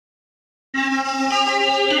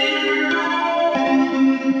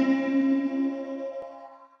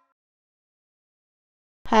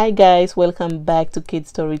Hi guys, welcome back to Kids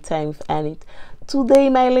Story Time with Annette. Today,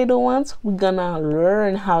 my little ones, we're gonna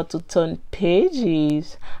learn how to turn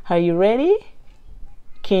pages. Are you ready?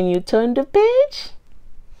 Can you turn the page?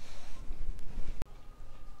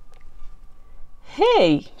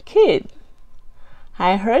 Hey, kid,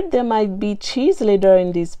 I heard there might be cheese later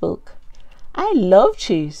in this book. I love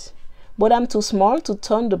cheese, but I'm too small to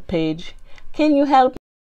turn the page. Can you help?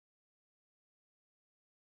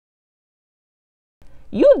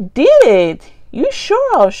 You did it! You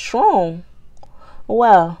sure are strong.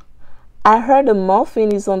 Well, I heard the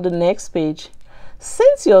muffin is on the next page.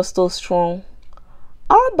 Since you're so strong,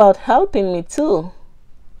 how about helping me too?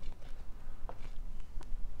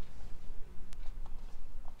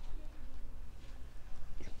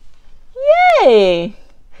 Yay!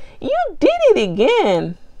 You did it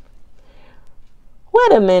again.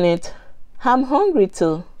 Wait a minute. I'm hungry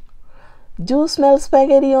too. Do you smell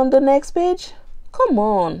spaghetti on the next page? Come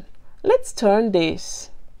on, let's turn this.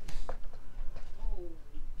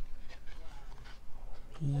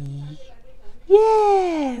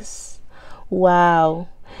 Yes! Wow,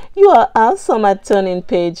 you are awesome at turning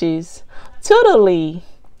pages. Totally.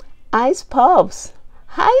 Ice pops.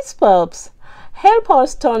 Ice pops. Help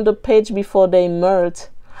us turn the page before they melt.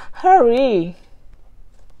 Hurry.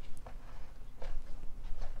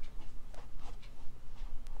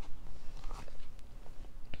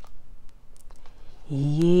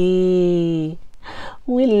 Yay!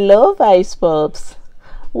 We love ice pops.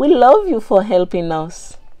 We love you for helping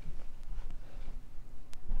us.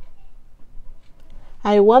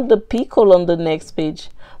 I want the pickle on the next page,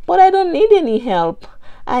 but I don't need any help.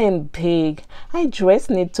 I am big. I just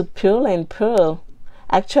need to peel and peel.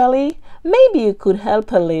 Actually, maybe you could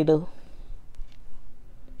help a little.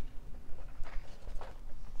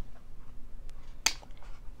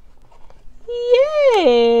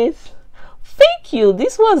 Yes! Thank you.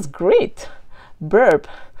 This was great. Burp.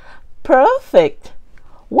 Perfect.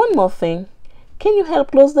 One more thing. Can you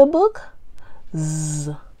help close the book? Zzz.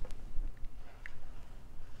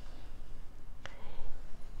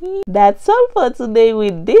 That's all for today.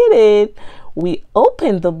 We did it. We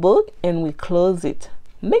opened the book and we close it.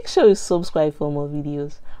 Make sure you subscribe for more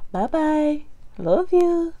videos. Bye bye. Love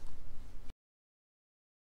you.